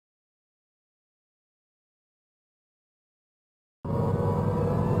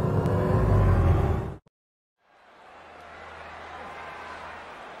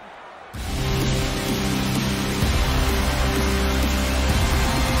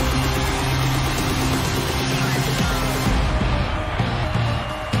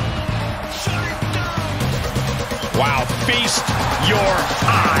feast your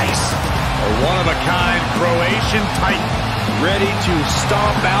eyes. A one-of-a-kind Croatian titan, ready to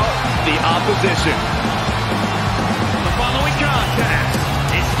stomp out the opposition. The following contest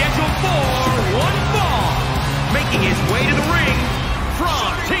is scheduled for one fall. Making his way to the ring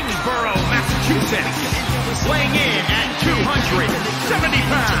from Tyngsboro, Massachusetts, weighing in at 270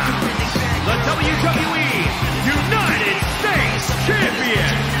 pounds, the WWE United States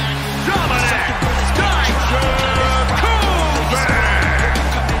Champion, Dominika.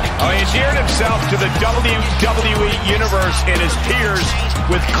 Oh, he endeared himself to the WWE Universe and his peers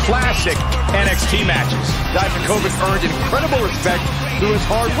with classic NXT matches. Dijakovic earned incredible respect through his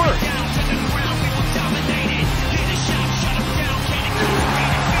hard work.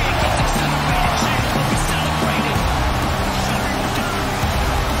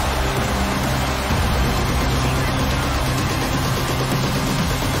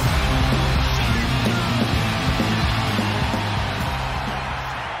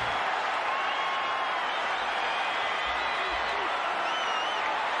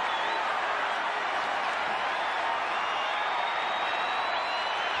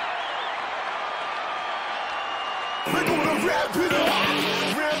 We're gonna wrap it up.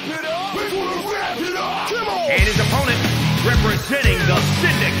 Wrap it up. We're gonna wrap it up. Come on. And his opponent, representing the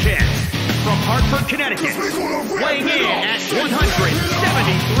Syndicate from Hartford, Connecticut, weighing in at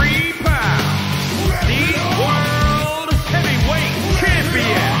 173 pounds, the World Heavyweight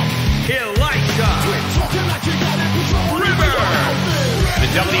Champion, Elias. The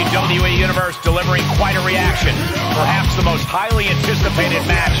WWE Universe delivering quite a reaction. Perhaps the most highly anticipated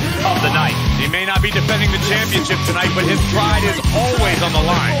match of the night. He may not be defending the championship tonight, but his pride is always on the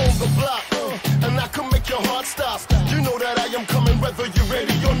line. And I can make your heart stop. You know that I am coming whether you're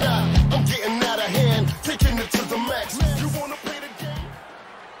ready or not. I'm getting out of hand, taking it to the max. You wanna play the game?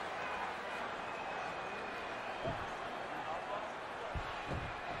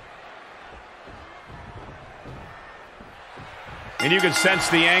 And you can sense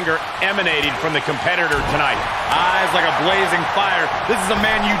the anger emanating from the competitor tonight. Eyes like a blazing fire. This is a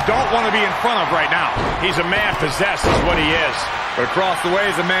man you don't want to be in front of right now. He's a man possessed is what he is. But across the way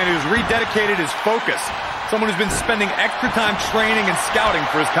is a man who's rededicated his focus. Someone who's been spending extra time training and scouting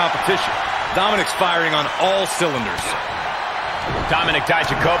for his competition. Dominik's firing on all cylinders. Dominik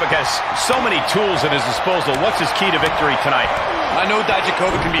Dijakovic has so many tools at his disposal. What's his key to victory tonight? I know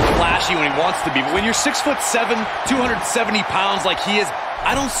Dijakovic can be flashy when he wants to be, but when you're 6'7", 270 pounds like he is,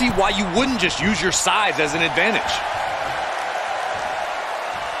 I don't see why you wouldn't just use your size as an advantage.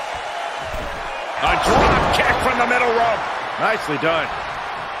 A drop kick from the middle rope. Nicely done.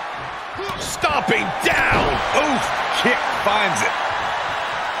 Stomping down. Oof, kick finds it.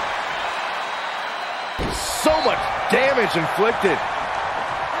 So much damage inflicted.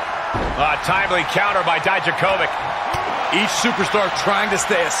 A timely counter by Dijakovic. Each superstar trying to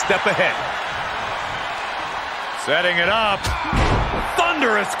stay a step ahead. Setting it up.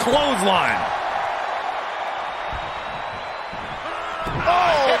 Thunderous clothesline.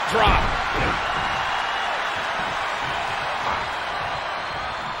 Oh, hip drop.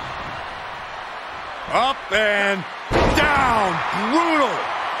 Up and down. Brutal.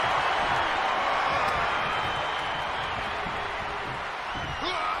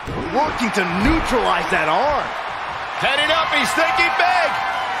 Working to neutralize that arm. Heading up, he's thinking big.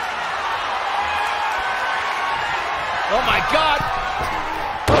 Oh my God.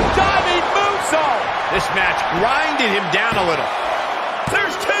 A diving moonsault. This match grinded him down a little.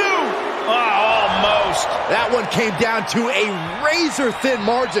 There's two. Oh, almost. That one came down to a razor-thin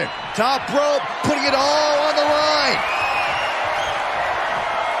margin. Top rope, putting it all on the line.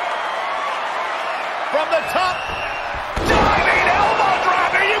 From the top. Diving elbow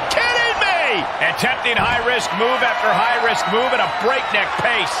drop. Are you kidding me? Attempting high-risk move after high-risk move at a breakneck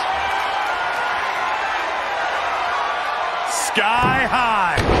pace. Sky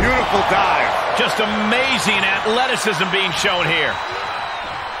high. Beautiful dive. Just amazing athleticism being shown here.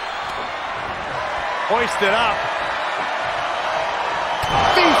 Hoisted up.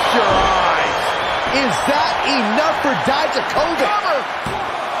 Feast your eyes. Is that enough for Dijakovic?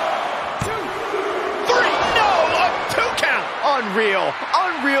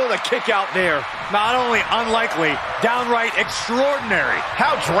 Unreal to kick out there. Not only unlikely, downright extraordinary.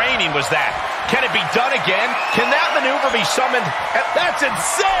 How draining was that? Can it be done again? Can that maneuver be summoned? That's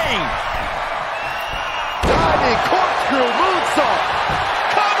insane! Diving corkscrew moonsault.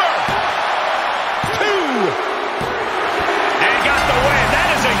 Cover! Two! And got the win. That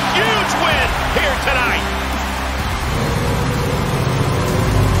is a huge win here tonight.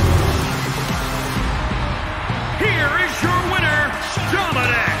 Here is your winner,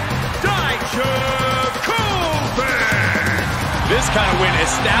 Dominik Dijakovic. This kind of win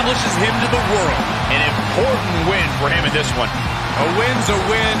establishes him to the world. An important win for him in this one. A win's a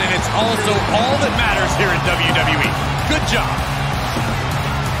win, and it's also all that matters here in WWE. Good job.